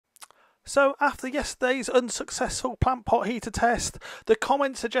So after yesterday's unsuccessful plant pot heater test, the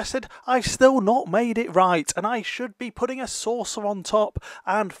comment suggested I've still not made it right and I should be putting a saucer on top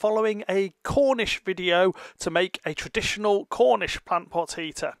and following a Cornish video to make a traditional Cornish plant pot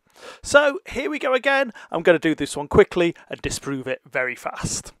heater. So here we go again. I'm going to do this one quickly and disprove it very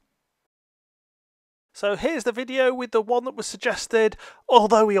fast. So here's the video with the one that was suggested.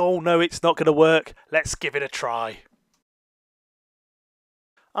 Although we all know it's not going to work, let's give it a try.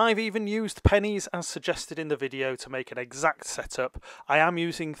 I've even used pennies as suggested in the video to make an exact setup. I am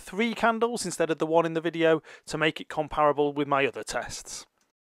using 3 candles instead of the one in the video to make it comparable with my other tests.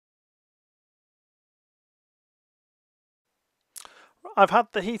 I've had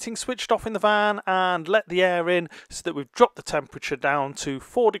the heating switched off in the van and let the air in so that we've dropped the temperature down to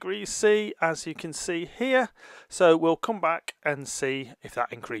 4 degrees C, as you can see here. So we'll come back and see if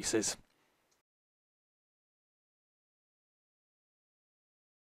that increases.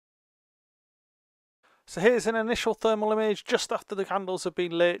 So here's an initial thermal image just after the candles have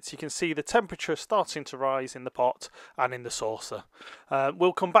been lit. You can see the temperature starting to rise in the pot and in the saucer.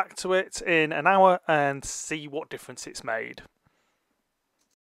 We'll come back to it in an hour and see what difference it's made.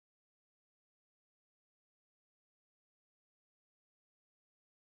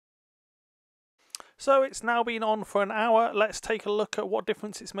 So it's now been on for an hour. Let's take a look at what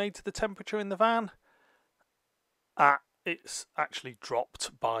difference it's made to the temperature in the van. It's actually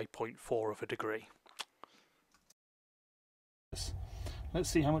dropped by 0.4 of a degree. Let's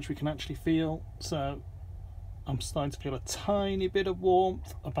see how much we can actually feel. So I'm starting to feel a tiny bit of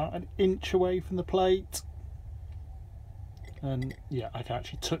warmth about an inch away from the plate, and yeah, I can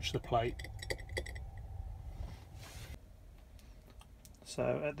actually touch the plate.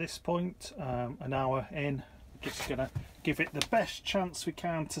 So at this point, an hour in, just gonna give it the best chance we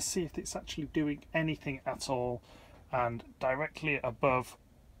can to see if it's actually doing anything at all. And directly above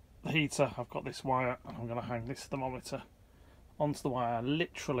the heater I've got this wire, and I'm gonna hang this thermometer onto the wire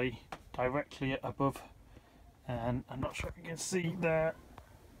literally directly above, and I'm not sure if you can see there,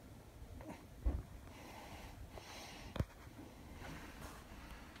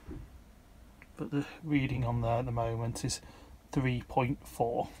 but the reading on there at the moment is 3.4,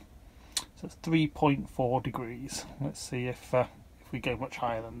 so it's 3.4 degrees. Let's see if we go much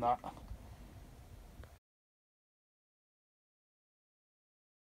higher than that.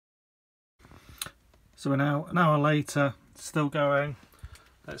 So now an hour later, still going.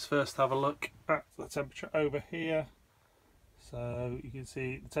 Let's first have a look at the temperature over here. So you can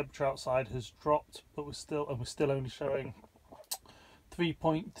see the temperature outside has dropped, but we're still only showing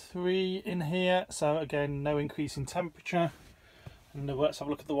 3.3 in here. So again, no increase in temperature. And let's have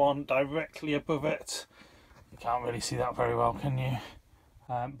a look at the one directly above it. You can't really see that very well, can you?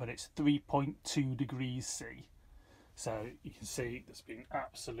 But it's 3.2 degrees C. So you can see there's been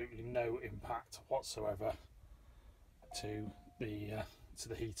absolutely no impact whatsoever to the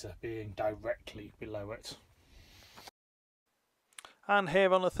heater being directly below it. And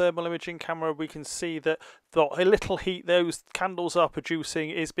here on the thermal imaging camera we can see that the little heat those candles are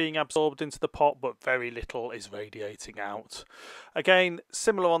producing is being absorbed into the pot, but very little is radiating out. Again,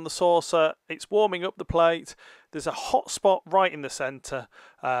 similar on the saucer, it's warming up the plate. There's a hot spot right in the centre,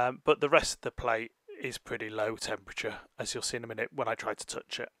 but the rest of the plate is pretty low temperature, as you'll see in a minute when I try to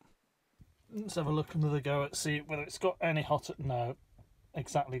touch it. Let's have a look another go at see whether it's got any hotter. No,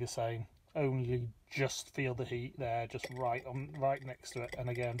 exactly the same. Only just feel the heat there, just right next to it. And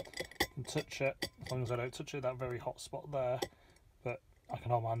again, I can touch it as long as I don't touch it, that very hot spot there. But I can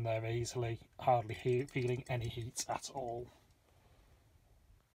hold my hand there easily, hardly feeling any heat at all.